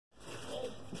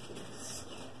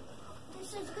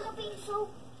so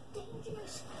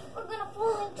dangerous. We're gonna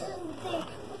fall into there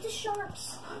with the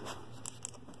sharks.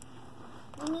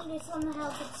 We need to somehow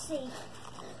get safe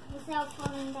without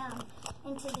falling down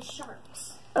into the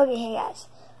sharks. Okay, hey guys.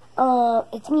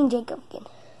 It's me and Jacob again.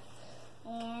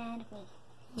 And me.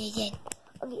 Yeah.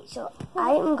 Okay, so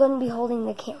I am going to be holding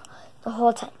the camera the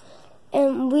whole time.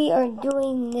 And we are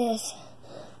doing this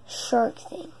shark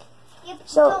thing. Yep,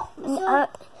 So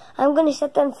I'm going to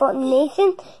set that in front of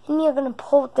Nathan, and me are going to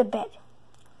pull the bed.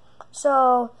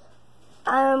 So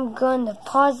I'm going to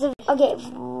pause the okay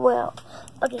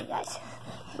guys,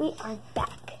 we are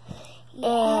back.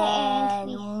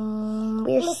 And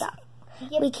we're stuck.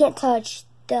 Yep. We can't touch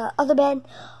the other bed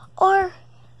or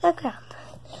the ground.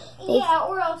 Yeah,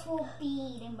 or else we'll be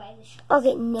eaten by the sharks.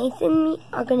 Okay, Nathan and me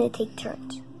are going to take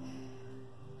turns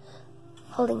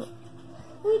holding it.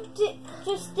 We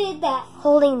just did that.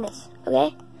 Holding this,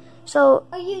 okay? So,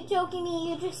 are you joking me?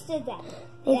 You just did that.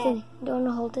 Nathan, do you want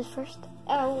to hold this first?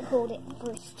 I will hold it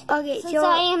first. Okay, since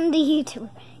I am the YouTuber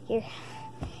here.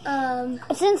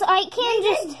 Since I can't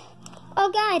just... Oh,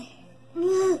 God.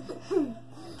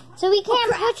 So we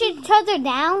can't push each other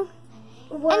down?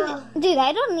 Well, and, dude,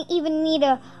 I don't even need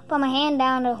to put my hand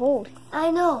down to hold.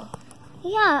 I know.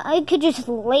 Yeah, I could just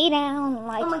lay down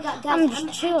like... Oh, my God, guys, I'm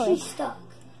just chilling. actually stuck.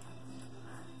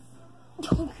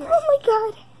 Oh, my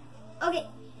God. Okay.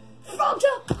 Frog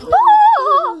jump!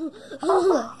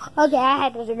 Oh! Okay, I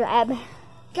had to grab.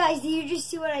 Guys, do you just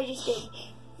see what I just did?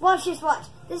 Watch this, watch.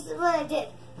 This is what I did.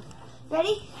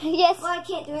 Ready? Yes. Well, I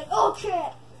can't do it. Oh,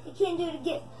 crap. I can't do it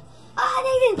again. Ah,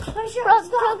 Nathan! I'm sure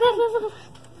Frog,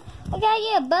 I got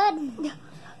you, bud.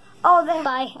 Oh, there.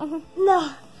 Bye.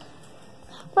 No.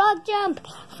 Frog jump.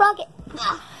 Frog it.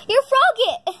 You're frog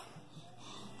it.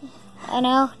 I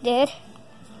know, dude.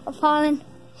 I'm falling.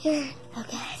 Here. Oh,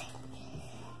 God.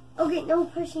 Okay, no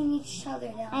pushing each other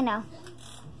down. I know.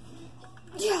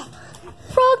 Yeah.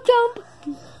 Frog jump.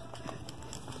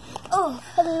 Oh,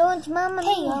 Hello, Mama.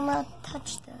 hey, Mama,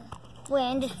 touch the... Wait,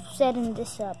 I'm just setting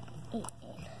this up.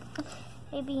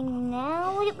 Maybe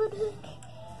now it would work.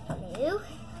 Hello.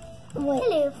 Wait.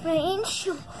 Hello, friends.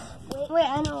 Wait,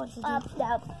 I know what to do.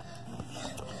 Up.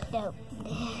 No.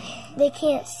 They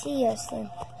can't see us then.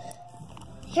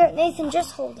 Here, Nathan,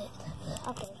 just hold it.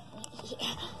 Okay.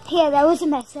 Yeah, that was a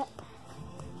mess up.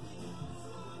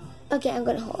 Okay, I'm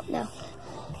gonna hold it now.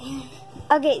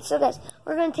 Okay, so guys,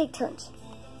 we're gonna take turns.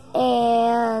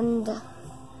 And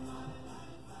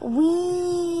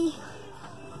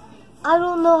I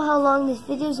don't know how long this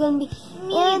video is gonna be.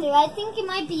 Me neither. I think it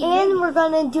might be. And we're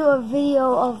gonna do a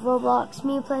video of Roblox,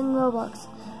 me playing Roblox.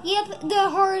 Yep, the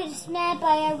hardest map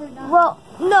I ever done. Well,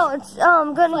 no, it's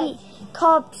gonna be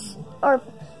cops, or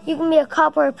you can be a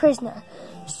cop or a prisoner.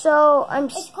 So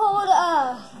It's called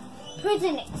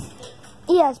prisoners.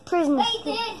 Yes, prisoners. Wait,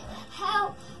 then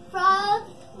how frog?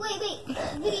 Wait,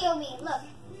 video me. Look,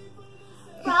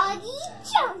 froggy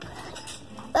jump.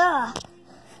 Oh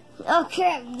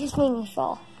crap! You just made me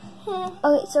fall.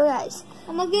 Okay, so guys,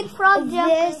 I'm a good frog jumper.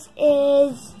 This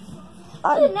is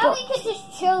our Dude, now boat. we can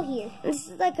just chill here. This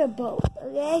is like a boat,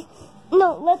 okay?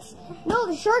 No,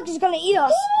 the shark is gonna eat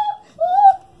us.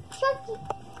 Sharky.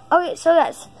 Okay, so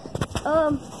guys,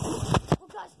 oh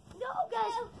gosh, no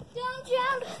guys, Don't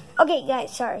jump. okay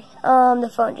guys, sorry, the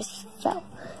phone just fell.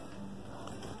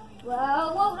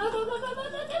 Whoa, no,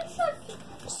 Sharky.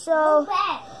 So,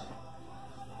 Bad.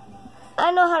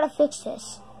 I know how to fix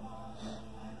this.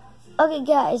 Okay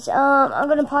guys, I'm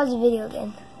gonna pause the video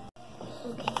again.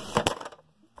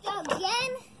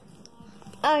 Again?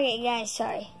 Okay guys,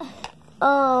 sorry.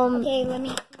 Okay, let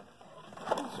me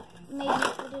maybe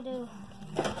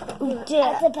put it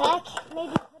at the back.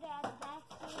 Maybe put it at the back.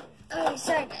 Okay,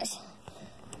 sorry guys.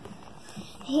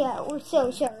 Yeah, we're so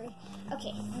sorry.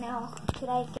 Okay, now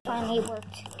it finally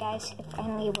worked, guys. It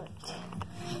finally worked.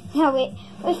 Now it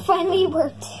finally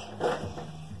worked.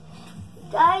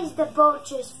 Guys, the boat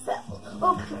just fell.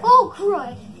 Oh,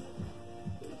 crud.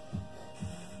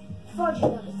 Fudge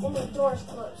nuggets, and the door's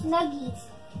closed. Nuggies.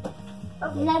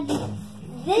 Okay. Nuggies.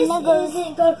 This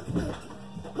isn't good.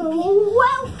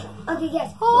 Well. Okay,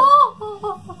 guys.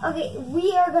 Oh. Okay,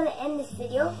 we are gonna end this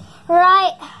video,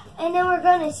 Right. and then we're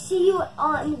gonna see you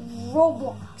on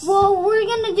Roblox. Well, we're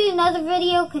gonna do another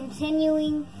video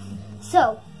continuing.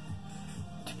 So,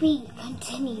 to be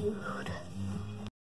continued.